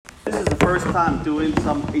first time doing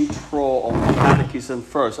some intro on the Catechism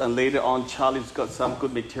first, and later on Charlie's got some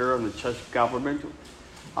good material on the church government.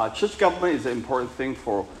 Church government is an important thing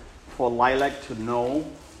for Lilac to know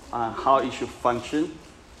how it should function.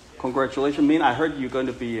 Congratulations, Min. I heard you're going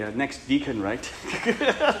to be next deacon, right?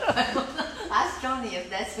 Ask Johnny if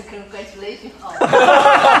that's a congratulations. Oh,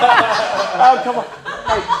 come on.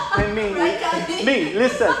 Hey, Min,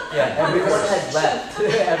 listen. Yeah, everyone has left.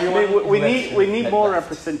 We need more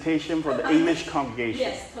representation from the English congregation.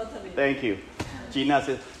 Yes, totally. Thank you. Gina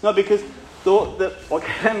says, no, because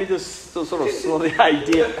okay, let me just sort of slow the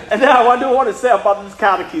idea. And then I want to say about this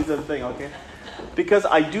catechism thing, okay? Because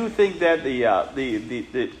I do think that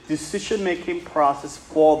the decision-making process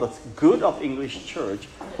for the good of English church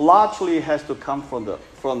largely has to come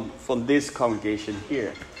from this congregation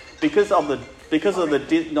here, because of the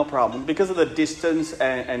distance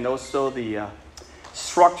and also the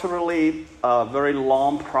structurally very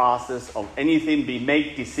long process of anything being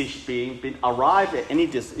arrived at any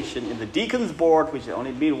decision in the deacons board, which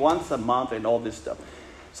only meet once a month and all this stuff.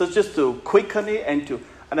 So just to quicken it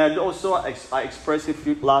and I also I expressed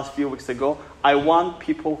it last few weeks ago, I want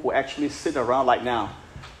people who actually sit around like now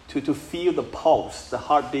to feel the pulse, the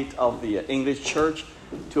heartbeat of the English church,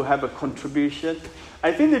 to have a contribution.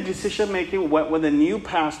 I think the decision making when the new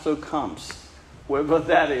pastor comes, whoever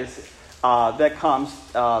that is, the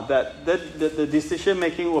decision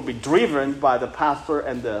making will be driven by the pastor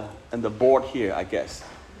and the board here, I guess.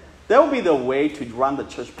 That will be the way to run the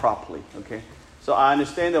church properly. Okay, so I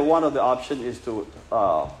understand that one of the options is to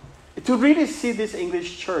really see this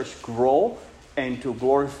English church grow and to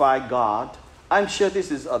glorify God. I'm sure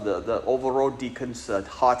this is the overall deacon's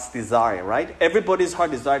heart's desire, right? Everybody's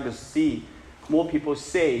heart desire to see more people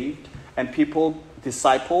saved and people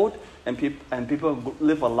discipled and people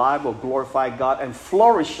live a life of glorify God and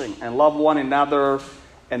flourishing and love one another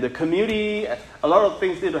and the community. A lot of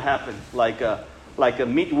things need to happen, like a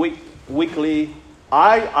weekly.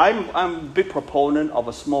 I'm a big proponent of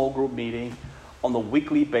a small group meeting on a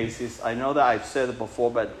weekly basis. I know that I've said it before,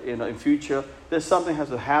 but in future, there's something has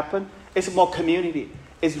to happen. It's more community.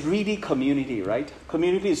 It's really community, right?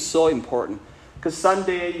 Community is so important. Because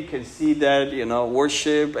Sunday, you can see that,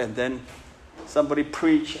 worship, and then somebody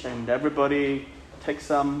preach, and everybody take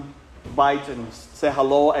some bites and say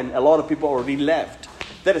hello, and a lot of people already left.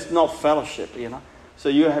 That is not fellowship, So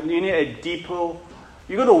you need a deeper,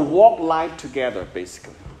 you're going to walk life together,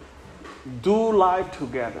 basically. Do life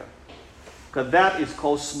together. Because that is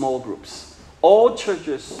called small groups. All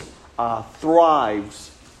churches thrives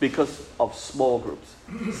because of small groups.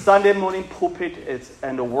 Sunday morning pulpit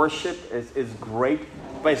and the worship is great,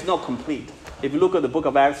 but it's not complete. If you look at the book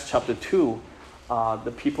of Acts chapter 2,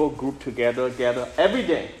 the people group together every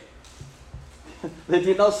day. They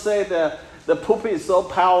did not say the pulpit is so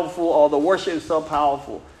powerful or the worship is so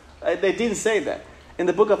powerful. They didn't say that. In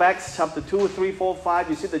the book of Acts chapter 2, 3, 4, 5,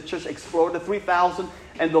 you see the church exploded 3,000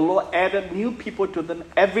 and the Lord added new people to them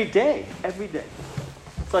every day.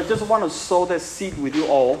 So I just want to sow that seed with you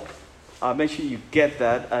all. Make sure you get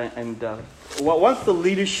that. Once the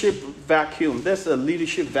leadership vacuum, there's a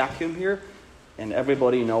leadership vacuum here, and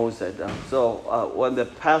everybody knows that. So when the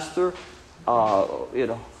pastor, I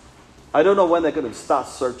don't know when they're going to start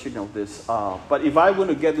searching of this. But if I want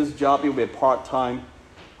to get this job, it will be a part-time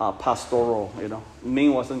pastoral.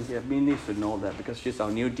 Min wasn't here. Min needs to know that because she's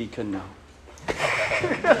our new deacon now.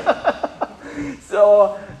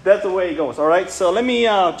 So that's the way it goes. All right. So let me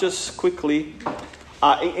just quickly.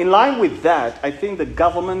 In line with that, I think the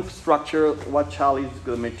government structure, what Charlie's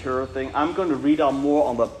the material thing, I'm going to read out more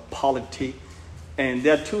on the polity. And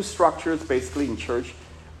there are two structures basically in church.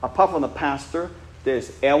 Apart from the pastor,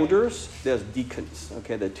 there's elders, there's deacons.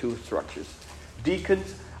 Okay, there are two structures.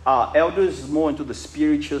 Deacons, elders is more into the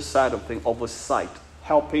spiritual side of things, oversight,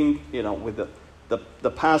 helping, with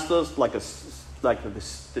the pastors, like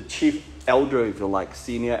the chief elder, if you like,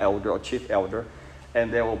 senior elder or chief elder. And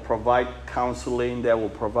they will provide counseling, they will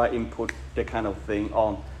provide input, that kind of thing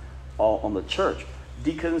on the church.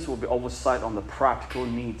 Deacons will be oversight on the practical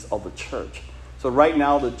needs of the church. So right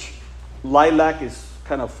now, the Lilac is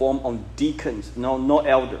kind of formed on deacons, no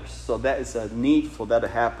elders. So that is a need for that to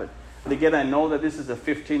happen. And again, I know that this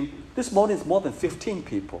morning is more than 15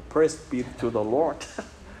 people. Praise be to the Lord.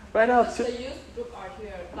 Right now, the youth group are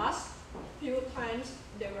here. Last few times,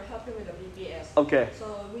 they were helping with the VBS. Okay.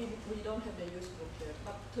 So we don't have the youth group here.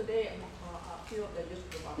 But today, a few of the youth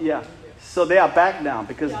group are here. So they are back now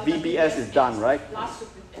because VBS is done, right? Last week.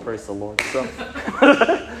 Praise the Lord. So,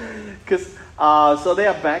 so they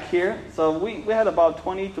are back here. So we had about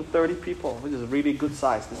 20 to 30 people, which is really good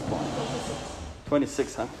size this morning.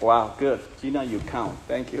 26, huh? Wow, good. Gina, you count.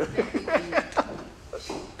 Thank you. It's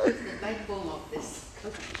the backbone of this.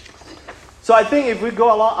 So I think if we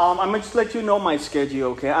go along, I'm going to just let you know my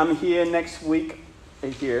schedule, okay? I'm here next week.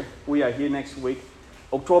 We are here next week.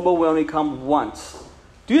 October, we only come once.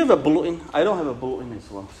 Do you have a bulletin? I don't have a bulletin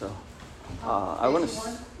as well, so I want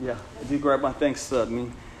to. Yeah, if you grab one, thanks,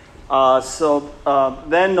 me.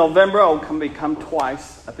 Then November I'll come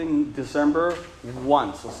twice. I think December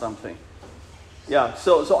once or something. Yeah.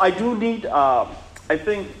 So I do need. I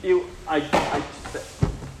think you.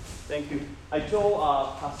 Thank you. I told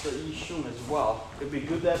Pastor Yishun as well. It'd be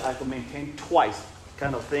good that I could maintain twice,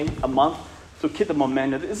 kind of thing, a month to keep the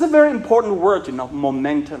momentum. It's a very important word,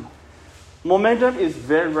 momentum. Momentum is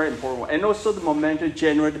very, very important. And also the momentum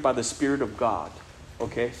generated by the Spirit of God.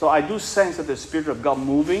 Okay? So I do sense that the Spirit of God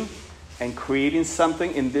moving and creating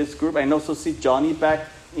something in this group. I also see Johnny back,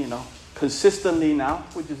 consistently now,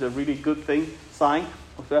 which is a really good sign.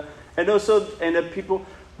 Okay? And also, the people,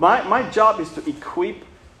 my job is to equip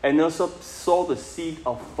and also sow the seed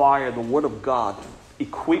of fire, the Word of God.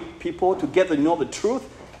 Equip people to get to know the truth,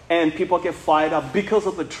 and people get fired up because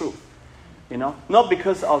of the truth. Not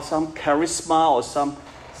because of some charisma or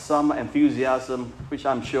some enthusiasm, which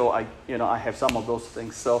I'm sure I have some of those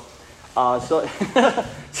things. So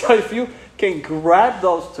if you can grab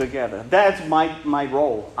those together, that's my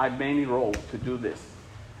role. I mainly role to do this,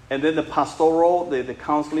 and then the pastoral, the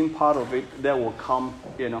counseling part of it, that will come.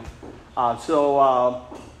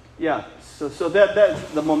 So that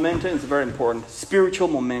the momentum is very important. Spiritual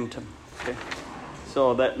momentum. Okay.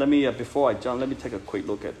 So let me before I jump, let me take a quick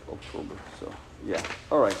look at October. So yeah,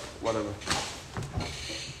 all right, whatever.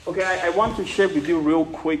 Okay, I want to share with you real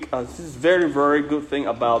quick. This is very, very good thing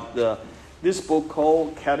about this book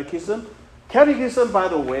called Catechism. Catechism, by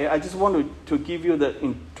the way, I just want to give you the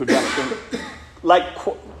introduction. Like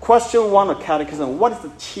question 1 of Catechism: what is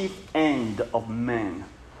the chief end of man?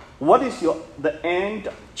 What is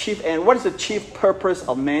chief end? What is the chief purpose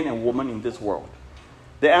of man and woman in this world?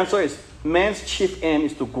 The answer is man's chief end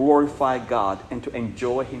is to glorify God and to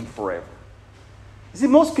enjoy Him forever. You see,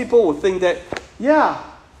 most people will think that, yeah,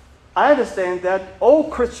 I understand that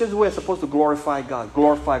all Christians were supposed to glorify God.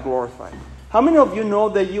 Glorify. How many of you know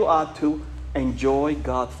that you are to enjoy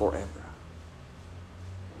God forever?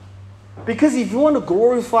 Because if you want to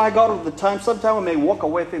glorify God all the time, sometimes we may walk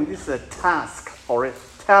away thinking this is a task or a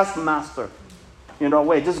taskmaster.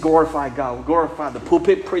 Wait, just glorify God. Glorify the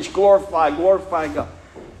pulpit, preach, glorify God.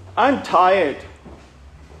 I'm tired.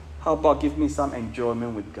 How about give me some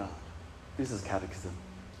enjoyment with God? This is Catechism.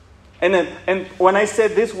 And when I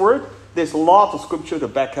said this word, there's lots of scripture to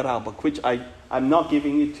back it up, but which I'm not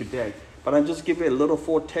giving it today. But I'm just giving it a little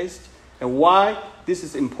foretaste and why this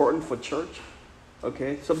is important for church.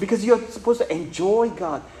 Okay? So because you're supposed to enjoy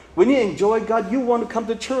God. When you enjoy God, you want to come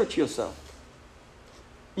to church yourself.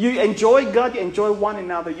 You enjoy God, you enjoy one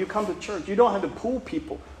another. You come to church. You don't have to pull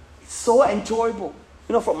people. It's so enjoyable.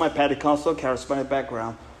 From my Pentecostal charismatic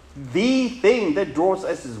background, the thing that draws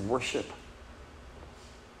us is worship.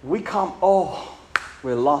 We come,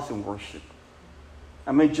 we're lost in worship.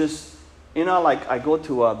 I mean, like I go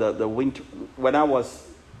to the winter. When I was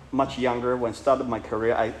much younger, when I started my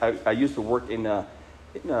career, I used to work in a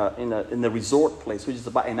resort place, which is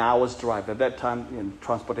about an hour's drive. At that time,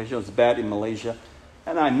 transportation was bad in Malaysia,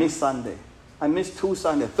 and I missed Sunday. I missed 2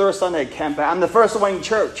 Sundays. Third Sunday I came back. I'm the first one in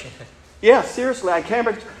church. Yeah, seriously, I came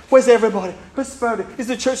back. Where's everybody? Where's everybody? Is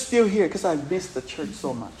the church still here? Because I missed the church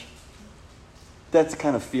so much. That's the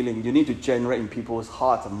kind of feeling you need to generate in people's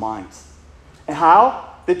hearts and minds. And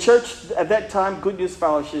how? The church at that time, Good News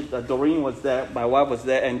Fellowship, Doreen was there, my wife was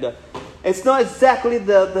there, and it's not exactly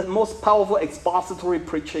the most powerful expository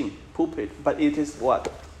preaching pulpit, but it is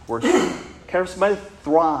what? Worship. Charismatic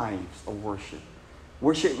thrives on worship.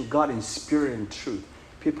 Worship God in spirit and truth.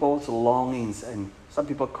 People's longings, and some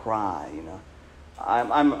people cry,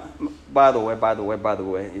 I'm by the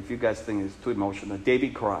way, if you guys think it's too emotional,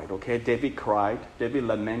 David cried, okay? David cried, David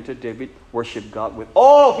lamented, David worshiped God with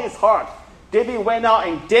all his heart. David went out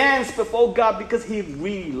and danced before God because he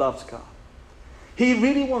really loves God. He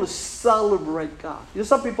really wants to celebrate God.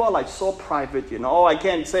 Some people are like so private, I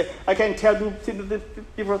can't tell you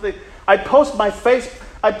different things. I post my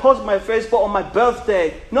Facebook on my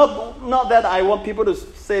birthday. Not that I want people to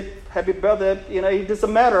say happy birthday. It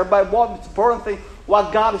doesn't matter. But what's important thing,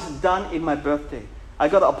 what God has done in my birthday. I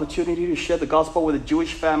got the opportunity to share the gospel with a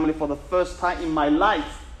Jewish family for the first time in my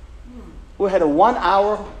life. We had a 1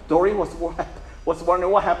 hour. Doreen was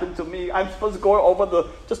wondering what happened to me. I'm supposed to go over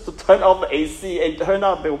just to turn off the AC and turn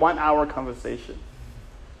out the 1 hour conversation.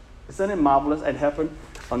 Isn't it marvelous? It happened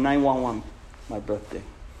on 9/11, my birthday.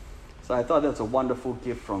 So I thought that's a wonderful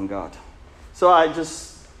gift from God. So I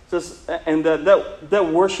and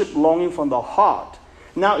that worship longing from the heart.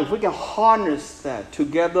 Now, if we can harness that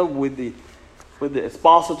together with the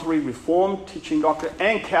expository Reformed teaching doctrine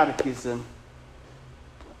and catechism,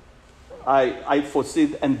 I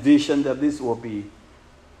foresee, envision that this will be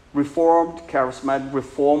Reformed, charismatic,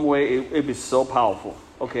 Reformed way. It'll be so powerful.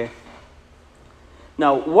 Okay.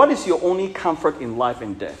 Now, what is your only comfort in life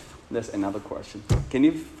and death? That's another question. Can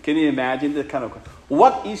you imagine that kind of question?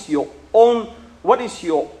 What is your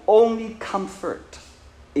only comfort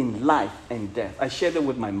in life and death? I shared it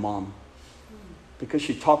with my mom because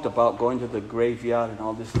she talked about going to the graveyard and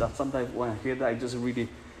all this stuff. Sometimes when I hear that, it just really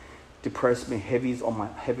depresses me, heaviness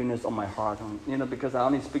on my heart. And, because I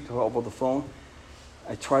only speak to her over the phone,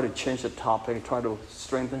 I try to change the topic, I try to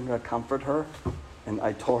strengthen her, comfort her, and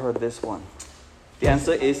I told her this one. The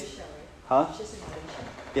answer is, Malaysia, huh? right? She's in Malaysia.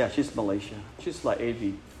 Yeah, she's Malaysian. She's like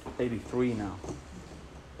 83 now.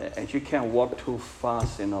 And she can't walk too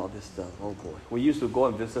fast and all this stuff. Oh boy. We used to go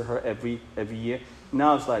and visit her every year.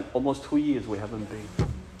 Now it's like almost 2 years we haven't been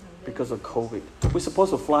because of COVID. We're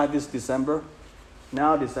supposed to fly this December.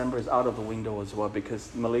 Now December is out of the window as well because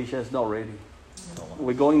Malaysia is not ready.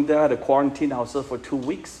 We're going there to quarantine ourselves for 2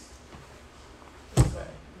 weeks.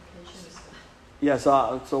 Yeah,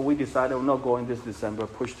 so we decided we're not going this December,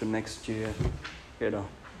 push to next year,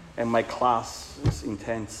 And my class is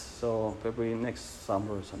intense, so maybe next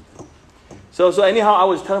summer or something. So anyhow, I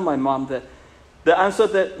was telling my mom that the answer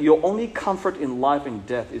that your only comfort in life and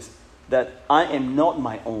death is that I am not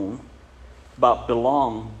my own, but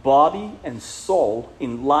belong body and soul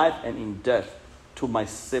in life and in death to my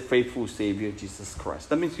faithful Savior, Jesus Christ.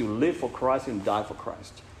 That means you live for Christ and die for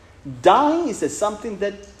Christ. Dying is something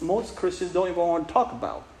that most Christians don't even want to talk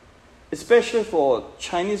about. Especially for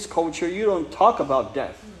Chinese culture, you don't talk about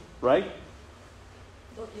death, right?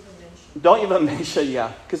 Don't even mention,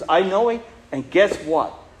 yeah. Because I know it, and guess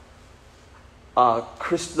what?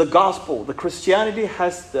 The gospel, the Christianity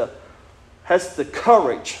has the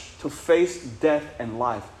courage to face death and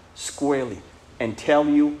life squarely and tell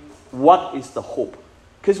you what is the hope.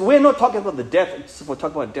 Because we're not talking about the death, we're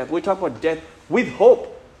talking about death. We're talking about death with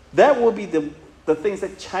hope. That will be the things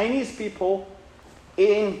that Chinese people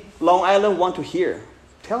in Long Island want to hear.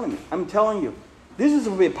 I'm telling you. This is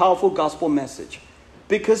a powerful gospel message.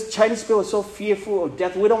 Because Chinese people are so fearful of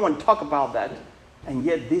death, we don't want to talk about that. And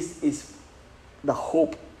yet this is the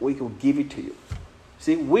hope we will give it to you.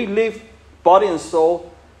 See, we live body and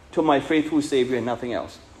soul to my faithful Savior and nothing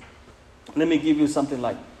else. Let me give you something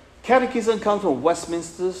like, Catechism comes from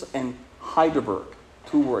Westminster and Heidelberg.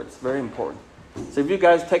 2 words, very important. So if you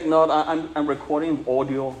guys take note, I'm recording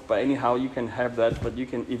audio, but anyhow, you can have that. But you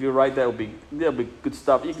can, if you write that, that'll be good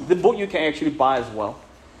stuff. The book you can actually buy as well.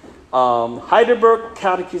 Heidelberg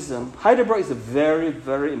Catechism. Heidelberg is a very,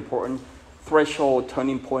 very important threshold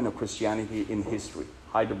turning point of Christianity in history.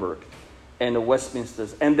 Heidelberg and the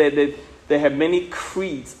Westminsters, and they have many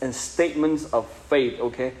creeds and statements of faith.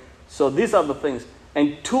 Okay, so these are the things.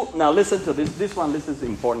 And now listen to this. This is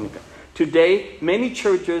important. Today, many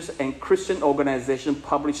churches and Christian organizations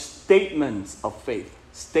publish statements of faith.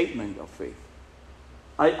 Statement of faith.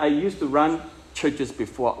 I used to run churches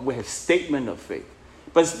before. We have statement of faith.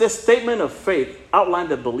 But the statement of faith outlined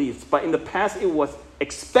the beliefs. But in the past, it was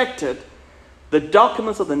expected the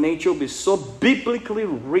documents of the nature will be so biblically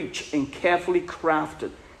rich and carefully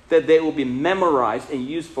crafted that they will be memorized and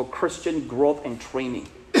used for Christian growth and training.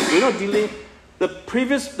 We're not dealing...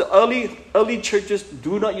 The early churches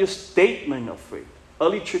do not use statement of faith.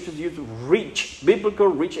 Early churches use biblical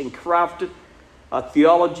rich and crafted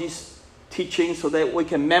theologies, teaching so that we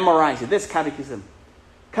can memorize it. That's catechism.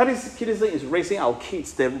 Catechism is raising our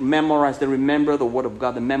kids. They memorize, they remember the word of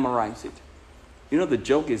God, they memorize it. The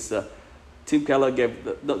joke is Tim Keller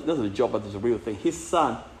gave, not a joke, but it's a real thing. His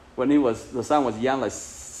son, when the son was young, like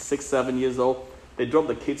 6, 7 years old, they dropped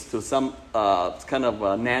the kids to some kind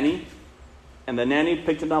of nanny. And the nanny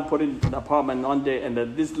picked it up, put it in the apartment one day, and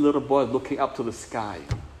then this little boy looking up to the sky,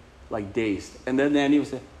 like dazed. And then the nanny would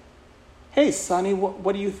say, "Hey, Sonny,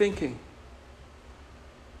 what are you thinking?"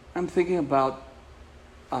 "I'm thinking about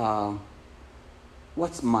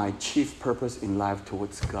what's my chief purpose in life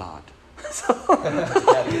towards God." So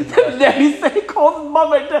the nanny said, "Call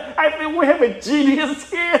mom and dad. I think we have a genius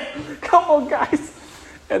here. Come on, guys."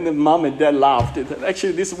 And the mom and dad laughed.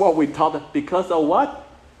 Actually, this is what we taught because of what?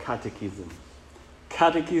 Catechism.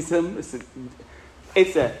 Catechism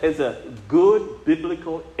is a good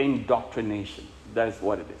biblical indoctrination. That is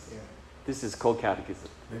what it is. Yeah. This is called catechism.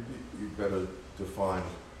 Maybe you better define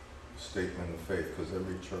statement of faith, because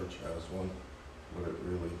every church has one, but it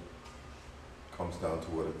really comes down to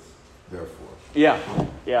what it's therefore. Yeah,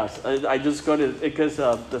 yes. I just got it because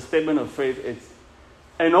the statement of faith,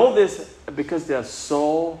 and all this because they are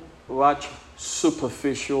so much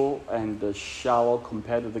superficial and shallow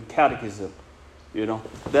compared to the catechism.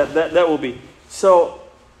 That will be. So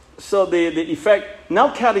the effect,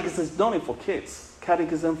 now catechism is not only for kids,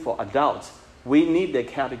 catechism for adults. We need the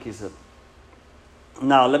catechism.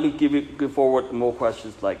 Now, let me give forward more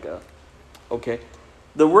questions okay.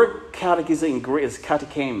 The word catechism in Greek is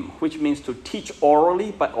katecheme, which means to teach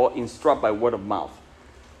orally or instruct by word of mouth.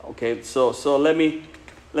 Okay, so let me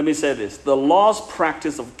say this. The lost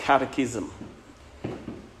practice of catechism.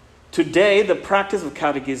 Today, the practice of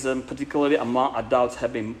catechism, particularly among adults,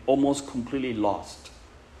 have been almost completely lost.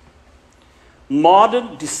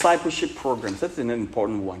 Modern discipleship programs, that's an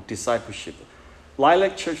important one, discipleship.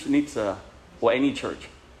 Lilac Church needs or any church,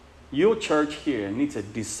 your church here needs a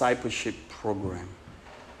discipleship program.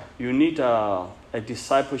 You need a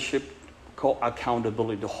discipleship called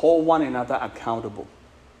accountability, to hold one another accountable.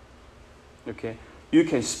 Okay? You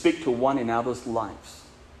can speak to one another's lives.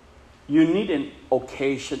 You need an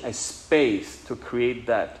occasion, a space to create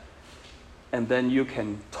that. And then you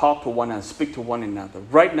can talk to one another, speak to one another.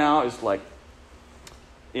 Right now, it's like,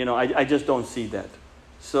 I just don't see that.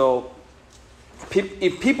 So,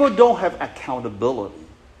 if people don't have accountability,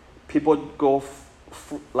 people go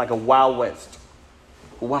like a Wild West.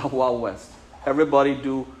 Wild West. Everybody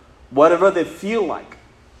do whatever they feel like,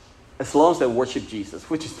 as long as they worship Jesus,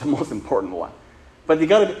 which is the most important one.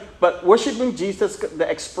 But worshiping Jesus, the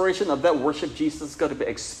expression of that worship Jesus got to be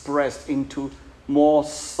expressed into more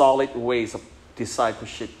solid ways of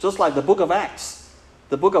discipleship. Just like the book of Acts.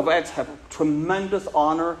 The book of Acts have tremendous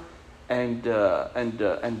honor and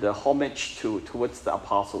homage towards the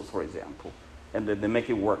apostles, for example. And they make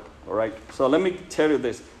it work, all right? So let me tell you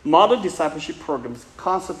this. Modern discipleship programs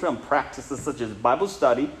concentrate on practices such as Bible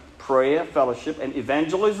study, prayer, fellowship, and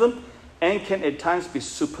evangelism, and can at times be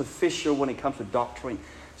superficial when it comes to doctrine.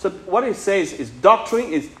 So what it says is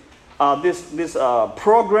doctrine is, these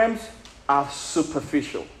programs are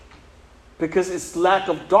superficial because it's lack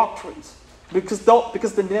of doctrines. Because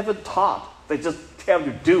they never taught. They just tell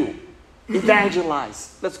you do.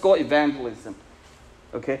 Evangelize. Let's go evangelism.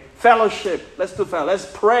 Okay, fellowship. Let's do fellowship.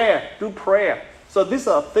 Let's pray. Do prayer. So these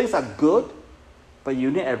things are good, but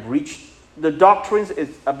you need to reach the doctrines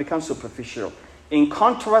become superficial. In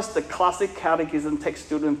contrast, the classic catechism takes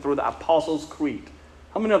students through the Apostles' Creed.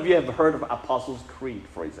 How many of you have heard of Apostles' Creed,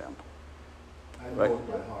 for example? I know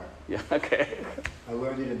it by heart. Yeah. Okay. I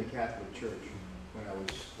learned it in the Catholic Church when I was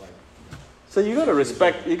like. So you got to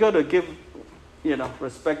respect. You got to give.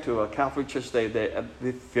 Respect to a Catholic Church, the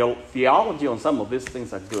theology on some of these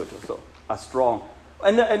things are good, so are strong.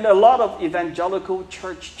 And a lot of evangelical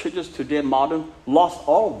churches today, modern, lost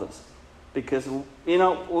all of this. Because,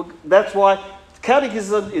 that's why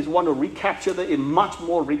Catechism is want to recapture that in much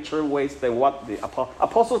more richer ways than what the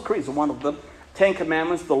Apostles' Creed is one of them. 10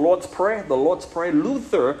 Commandments, the Lord's Prayer.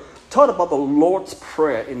 Luther taught about the Lord's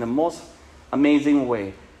Prayer in the most amazing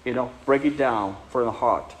way. Break it down from the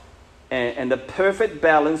heart. And the perfect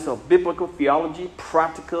balance of biblical theology,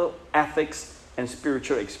 practical ethics, and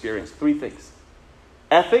spiritual experience. 3 things.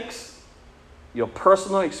 Ethics, your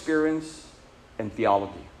personal experience, and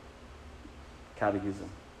theology. Catechism.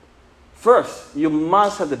 First, you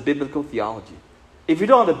must have the biblical theology. If you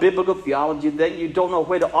don't have the biblical theology, then you don't know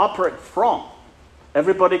where to operate from.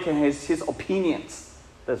 Everybody can have his opinions.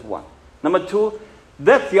 That's one. Number 2,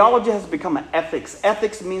 that theology has become an ethics.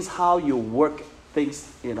 Ethics means how you work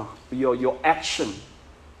things, your action,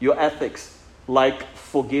 your ethics, like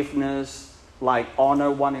forgiveness, like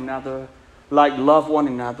honor one another, like love one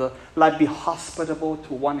another, like be hospitable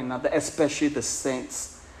to one another, especially the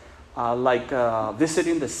saints, like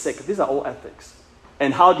visiting the sick. These are all ethics.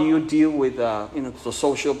 And how do you deal with the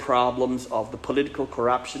social problems of the political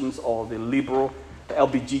corruptions or the liberal, the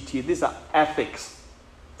LGBT? These are ethics.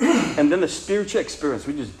 And then the spiritual experience,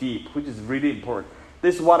 which is deep, which is really important.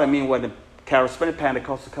 This is what I mean when the Charismatic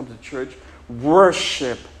Pentecostal comes to church.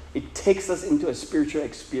 Worship. It takes us into a spiritual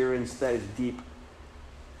experience that is deep.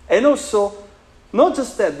 And also, not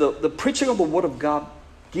just that, the preaching of the Word of God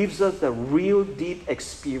gives us a real deep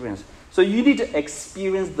experience. So you need to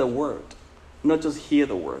experience the Word, not just hear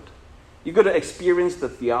the Word. You've got to experience the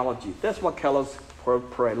theology. That's what Keller's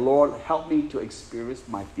prayer. Lord, help me to experience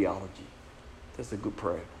my theology. That's a good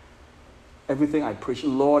prayer. Everything I preach,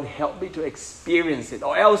 Lord, help me to experience it.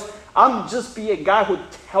 Or else I'm just be a guy who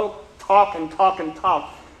talk.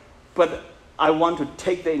 But I want to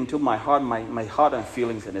take that into my heart, my heart and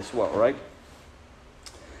feelings in as well, right?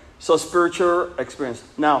 So spiritual experience.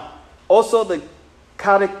 Now, also the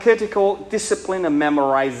Catechetical discipline and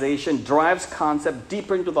memorization drives concept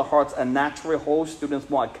deeper into the hearts and naturally holds students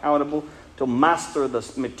more accountable to master the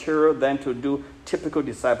material than to do typical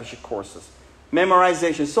discipleship courses.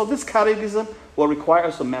 Memorization. So this catechism will require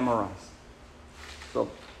us to memorize. So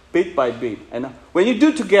bit by bit. And when you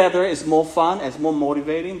do together, it's more fun, it's more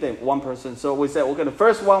motivating than one person. So we said, okay, the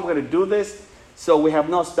first one, we're going to do this. So we have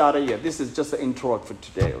not started yet. This is just an intro for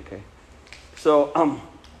today, okay? So,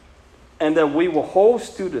 and then we will hold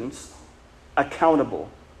students accountable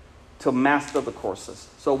to master the courses.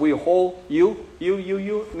 So we hold you,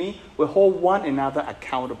 me, we hold one another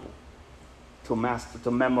accountable to master,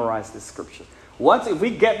 to memorize the scriptures. Once, if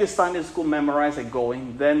we get this Sunday school memorized and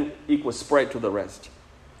going, then it will spread to the rest.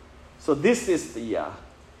 So this is the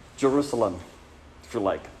Jerusalem, if you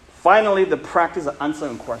like. Finally, the practice of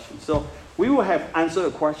answering questions. So we will have answer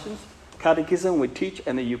the questions. Catechism we teach,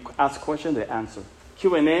 and then you ask questions, they answer.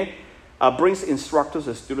 Q&A brings instructors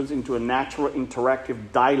and students into a natural,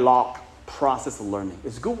 interactive dialogue process of learning.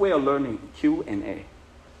 It's a good way of learning, Q&A.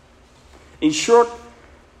 In short,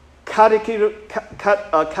 catechism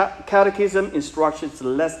instruction is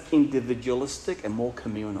less individualistic and more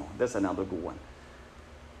communal. That's another good one.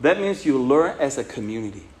 That means you learn as a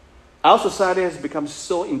community. Our society has become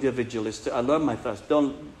so individualistic. I learn my thoughts.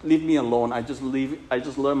 Don't leave me alone. I just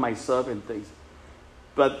learn myself and things.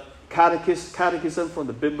 But catechism from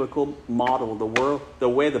the biblical model, the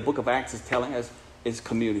way the book of Acts is telling us, is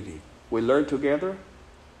community. We learn together.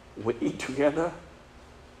 We eat together.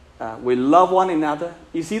 We love one another.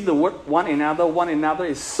 You see the word one another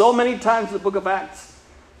is so many times in the book of Acts.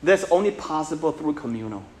 That's only possible through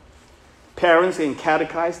communal. Parents can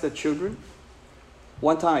catechize their children.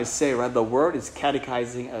 One time I say, right, the word is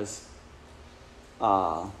catechizing us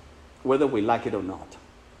whether we like it or not.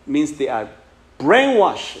 It means they are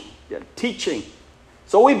brainwashing, they're teaching.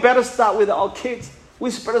 So we better start with our kids. We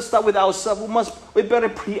better start with ourselves. We better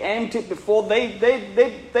preempt it before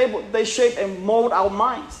they shape and mold our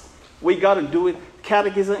minds. We got to do it.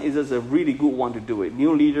 Catechism is just a really good one to do it.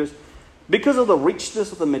 New leaders, because of the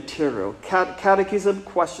richness of the material, catechism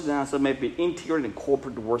questions and answers may be integrated in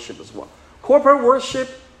corporate worship as well. Corporate worship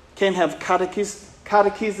can have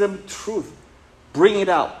catechism truth. Bring it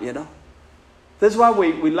out, you know. That's why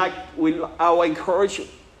I will encourage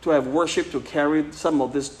to have worship to carry some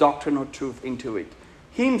of this doctrinal truth into it.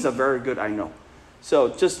 Hymns are very good, I know. So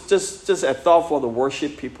just a thought for the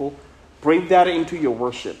worship people. Bring that into your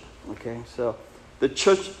worship. Okay, so the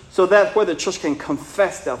church, so that where the church can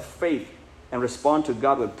confess their faith and respond to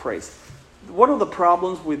God with praise. One of the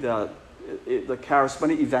problems with the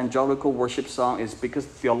charismatic evangelical worship song is because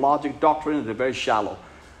theological doctrine is very shallow.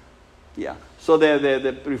 Yeah, so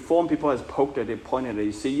the Reformed people has poked at it, pointed at it.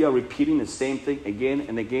 You see, you're repeating the same thing again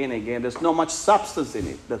and again and again. There's not much substance in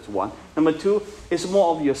it. That's one. Number two, it's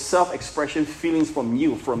more of your self-expression, feelings from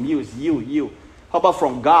you. From you is you. How about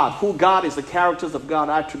from God? Who God is, the characters of God,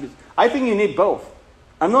 attributes. I think you need both.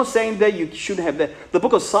 I'm not saying that you should have that. The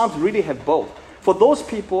book of Psalms really have both. For those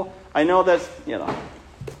people, I know that,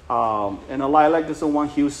 and I like this one,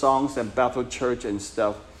 Hugh songs and Bethel Church and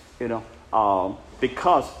stuff,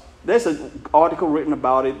 because there's an article written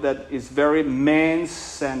about it that is very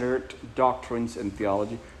man-centered doctrines and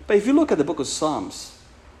theology. But if you look at the book of Psalms,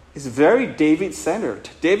 it's very David-centered.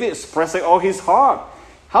 David expressing all his heart.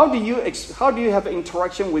 How do you have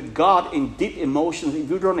interaction with God in deep emotions if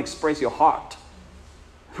you don't express your heart?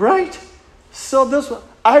 Right? So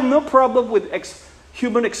I have no problem with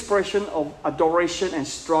human expression of adoration and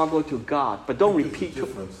struggle to God, but don't repeat.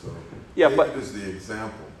 Yeah, David is the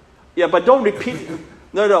example. Yeah, but don't repeat.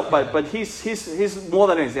 No, but he's more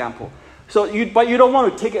than an example. So you don't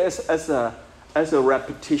want to take it as a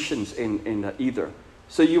repetitions in either.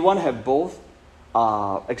 So you want to have both.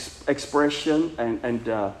 Expression and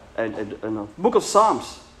book of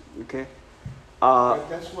Psalms, okay.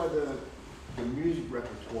 That's why the music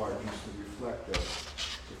repertoire needs to reflect the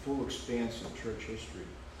full expanse of church history.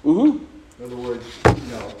 Mm-hmm. In other words,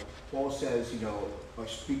 Paul says,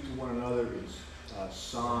 speak to one another is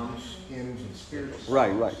psalms, hymns, and spiritual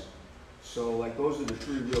songs. Right. So, those are the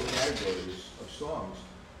three real categories of songs.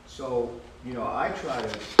 So, I try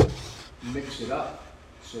to mix it up,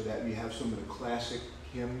 so that you have some of the classic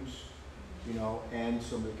hymns, and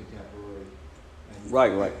some of the contemporary. And,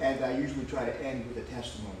 Right. And I usually try to end with a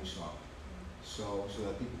testimony song, so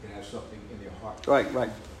that people can have something in their heart.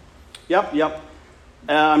 Right. Yep.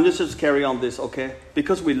 I'm just carry on this, okay?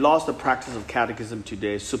 Because we lost the practice of catechism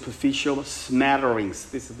today, superficial smatterings,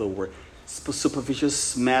 this is the word, superficial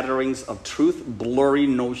smatterings of truth, blurry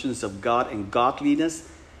notions of God and godliness,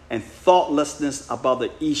 and thoughtlessness about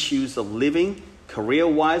the issues of living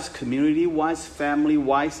career-wise, community-wise,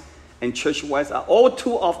 family-wise, and church-wise are all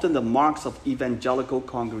too often the marks of evangelical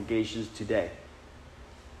congregations today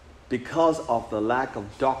because of the lack of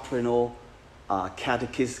doctrinal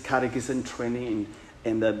catechism training,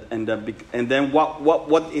 and then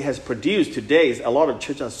what it has produced today is a lot of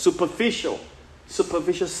churches are superficial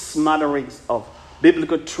smatterings of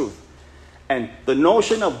biblical truth, and the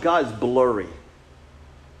notion of God is blurry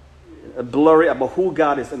about who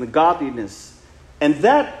God is and the godliness, and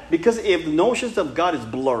that because if the notions of God is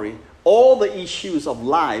blurry, all the issues of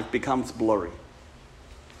life becomes blurry.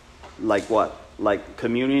 Like what? Like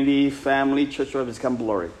community, family, church life become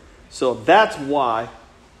blurry. So that's why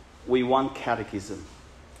we want catechism.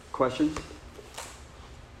 Questions?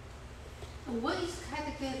 What is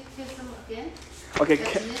catechism again? Okay.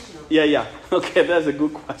 Definition of Yeah. Okay, that's a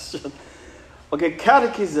good question. Okay,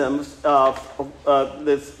 catechism.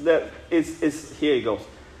 Is here it goes.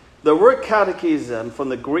 The word catechism from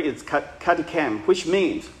the Greek is katechem, which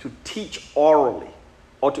means to teach orally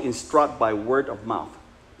or to instruct by word of mouth.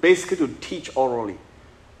 Basically, to teach orally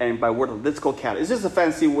and by word of mouth. That's called catechism. It's just a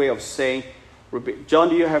fancy way of saying. John,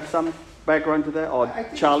 do you have some background to that, or I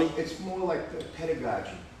think Charlie? It's more like the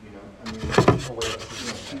pedagogy, I mean,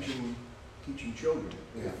 teaching children.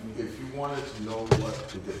 If you wanted to know what,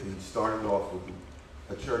 he started off with,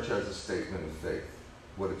 a church has a statement of faith.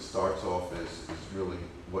 What it starts off is really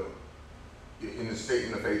what, in the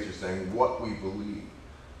statement of faith, you're saying what we believe.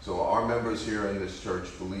 So our members here in this church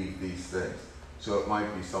believe these things. So it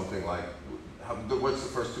might be something like, what's the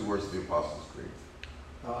first two words of the Apostles' Creed?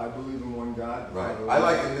 I believe in one God. Right. I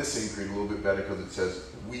like the Nicene Creed a little bit better because it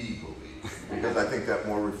says we believe. Because I think that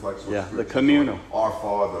more reflects what the communal. Our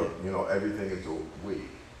Father, everything is a we.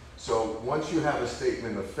 So once you have a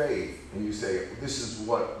statement of faith and you say, this is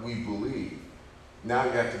what we believe, now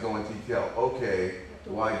you have to go into detail. Okay,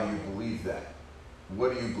 why do you believe that?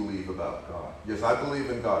 What do you believe about God? Yes, I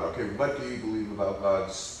believe in God. Okay, what do you believe about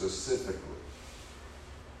God specifically?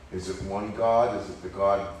 Is it one God? Is it the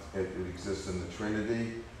God that exists in the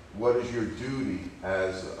Trinity? What is your duty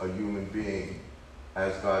as a human being,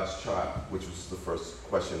 as God's child? Which was the first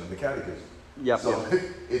question in the Catechism.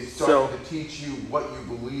 It's starting to teach you what you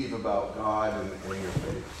believe about God and your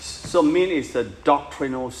faith. So it's the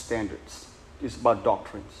doctrinal standards. It's about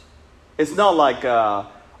doctrines. It's not like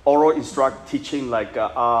oral teaching like,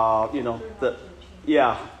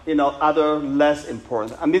 other less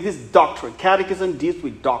important. I mean, this doctrine. Catechism deals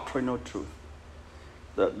with doctrinal truth.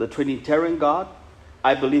 The Trinitarian God,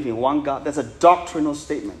 I believe in one God. That's a doctrinal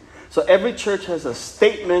statement. So every church has a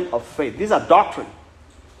statement of faith. These are doctrine.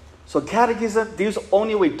 So catechism deals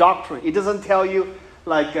only with doctrine. It doesn't tell you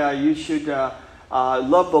like you should do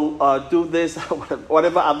this,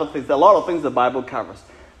 whatever other things. There are a lot of things the Bible covers.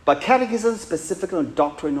 But catechism specifically on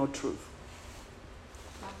doctrinal truth.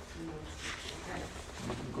 You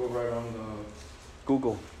can go right on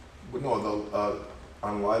Google.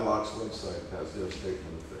 On Lilac's website, it has their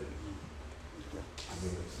statement of faith. I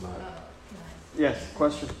mean, it's not. Yes,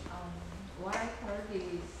 question. What I heard is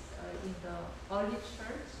in the early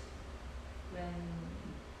church, when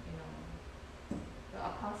the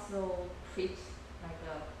apostle preached, like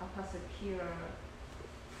the apostle Peter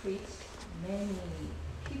preached, many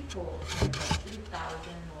people, like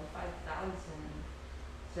 3,000 or 5,000,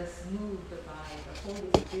 just moved by the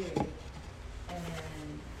Holy Spirit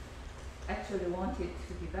and actually wanted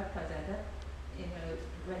to be baptized. That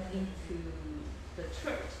went into the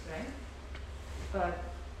church, right? But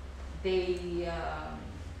they,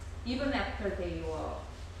 even after they were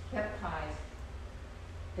baptized,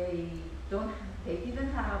 they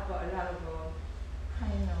didn't have a lot of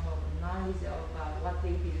kind of knowledge about what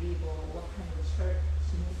they believe or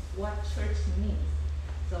what church means.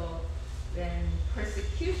 So when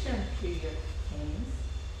persecution period came,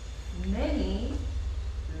 many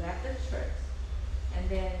left the church, and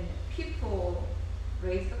then people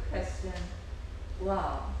raised the question,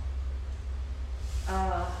 wow,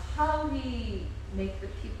 how we make the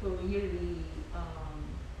people really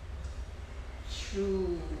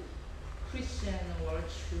true Christian or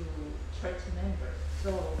true church members.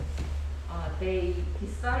 So they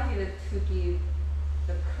decided to give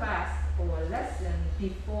the class or lesson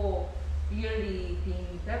before really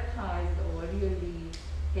being baptized or really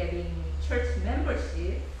getting church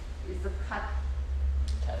membership. Is the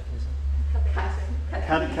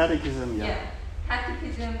Catechism, yeah.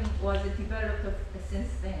 Catechism was developed since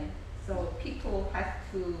then. So people have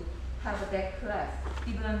to have that class.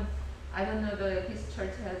 Even, I don't know if this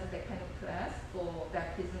church has that kind of class for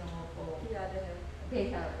baptism or Yeah, they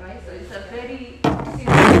have, right? So it's a very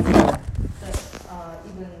serious,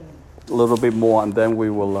 even a little bit more, and then we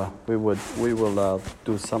will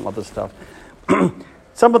do some other stuff.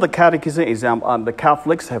 Some of the catechism example, the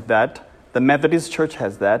Catholics have that. The Methodist Church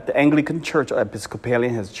has that. The Anglican Church or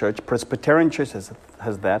Episcopalian has church. Presbyterian Church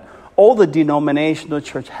has that. All the denominational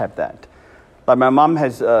church have that. Like my mom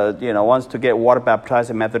has, wants to get water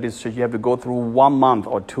baptized in Methodist Church. You have to go through 1 month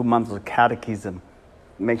or 2 months of catechism.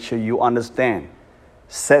 Make sure you understand.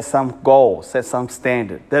 Set some goal. Set some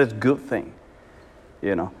standard. That is a good thing.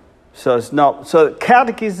 So it's not. So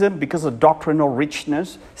catechism, because of doctrinal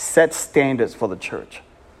richness, sets standards for the church.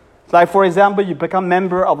 Like, for example, you become a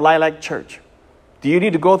member of Lilac Church. Do you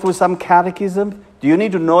need to go through some catechism? Do you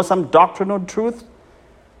need to know some doctrinal truth?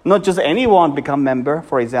 Not just anyone become member,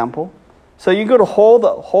 for example. So you got to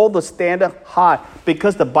hold the standard high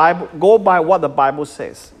because the Bible, go by what the Bible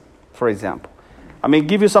says, for example.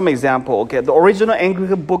 Give you some example. Okay, the original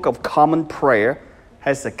Anglican Book of Common Prayer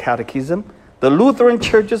has a catechism. The Lutheran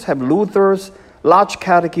churches have Luther's large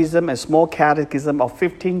catechism and small catechism of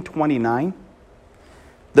 1529.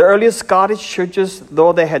 The earliest Scottish churches,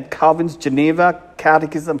 though they had Calvin's Geneva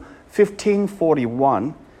Catechism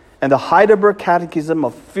 1541 and the Heidelberg Catechism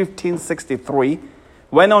of 1563,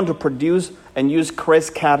 went on to produce and use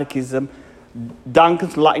Christ's Catechism,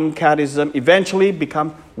 Duncan's Latin Catechism, eventually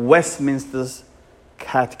become Westminster's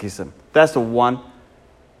Catechism. That's the one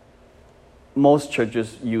most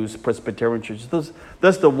churches use, Presbyterian churches.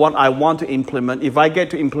 That's the one I want to implement. If I get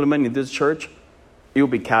to implement in this church, it will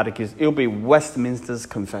be catechism. It will be Westminster's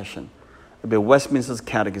Confession. It will be Westminster's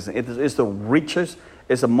Catechism. It's the richest,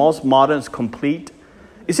 it's the most modern, it's complete.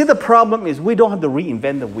 You see, the problem is we don't have to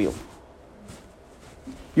reinvent the wheel.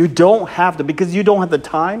 You don't have to, because you don't have the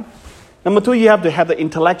time. Number two, you have to have the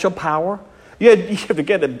intellectual power. You have to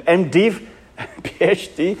get an MD,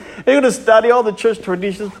 PhD. You're going to study all the church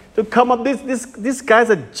traditions to come up. This guy's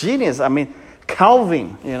a genius.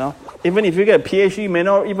 Calvin, even if you get a PhD, you may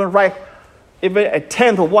not even write even a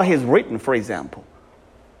tenth of what he's written, for example.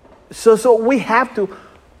 So we have to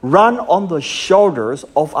run on the shoulders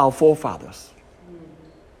of our forefathers.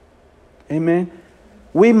 Amen.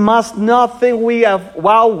 We must not think we are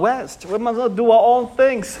Wild West. We must not do our own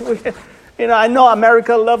things. I know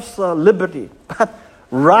America loves liberty, but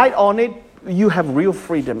right on it, you have real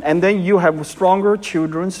freedom. And then you have stronger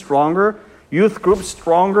children, stronger youth groups,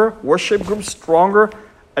 stronger worship groups, stronger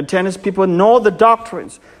attendance people know the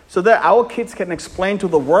doctrines. So that our kids can explain to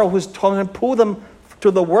the world who's telling them, pull them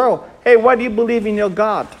to the world. Hey, why do you believe in your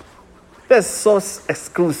God? That's so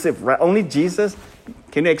exclusive, right? Only Jesus.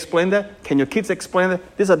 Can you explain that? Can your kids explain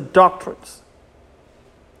that? These are doctrines.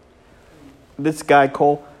 This guy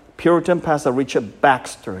called Puritan Pastor Richard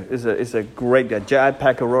Baxter is a great guy. J.I.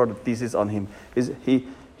 Packer wrote a thesis on him. He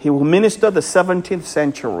ministered the 17th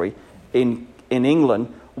century in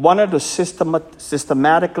England, wanted to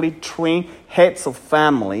systematically train heads of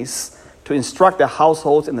families to instruct their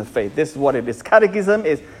households in the faith. This is what it is. Catechism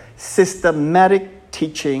is systematic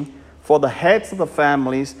teaching for the heads of the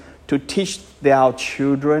families to teach their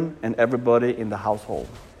children and everybody in the household.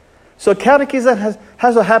 So catechism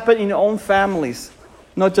has to happen in your own families,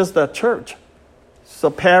 not just the church. So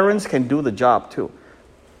parents can do the job too.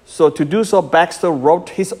 So to do so, Baxter wrote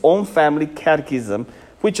his own family catechism,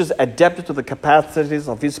 which is adapted to the capacities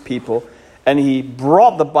of his people, and he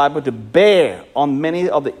brought the Bible to bear on many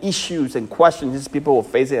of the issues and questions his people were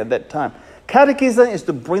facing at that time. Catechism is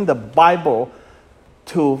to bring the Bible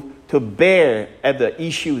to bear at the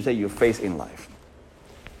issues that you face in life.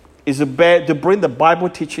 It's to bring the Bible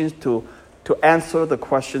teachings to answer the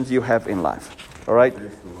questions you have in life. All right?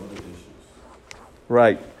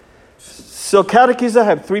 Right. So catechism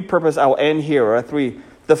have three purposes. I'll end here. Right? Three.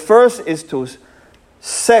 The first is to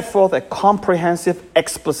set forth a comprehensive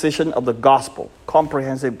exposition of the gospel.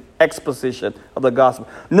 Comprehensive exposition of the gospel.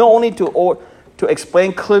 Not only to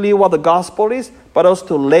explain clearly what the gospel is, but also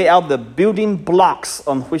to lay out the building blocks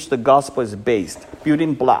on which the gospel is based.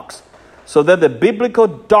 Building blocks. So that the biblical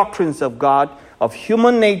doctrines of God, of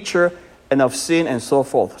human nature, and of sin, and so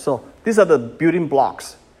forth. So these are the building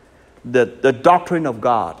blocks. The doctrine of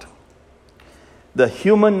God. The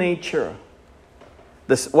human nature.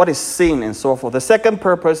 What is sin, and so forth. The second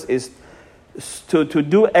purpose is to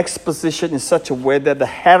do exposition in such a way that the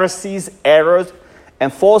heresies, errors,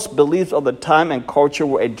 and false beliefs of the time and culture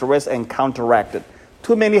were addressed and counteracted.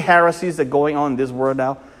 Too many heresies are going on in this world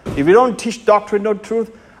now. If we don't teach doctrinal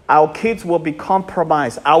truth, our kids will be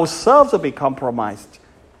compromised. Ourselves will be compromised.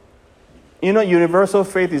 Universal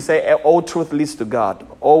faith is say all truth leads to God.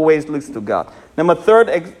 Always leads to God. Number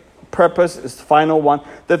third purpose is the final one.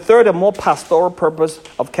 The third and more pastoral purpose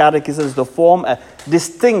of catechism is to form a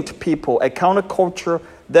distinct people, a counterculture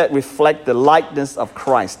that reflect the likeness of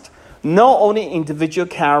Christ. Not only individual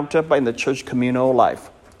character, but in the church communal life.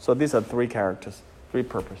 So these are three characters, three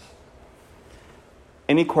purposes.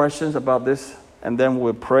 Any questions about this? And then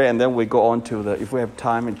we'll pray, and then we go on to if we have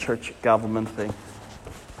time, in church government thing.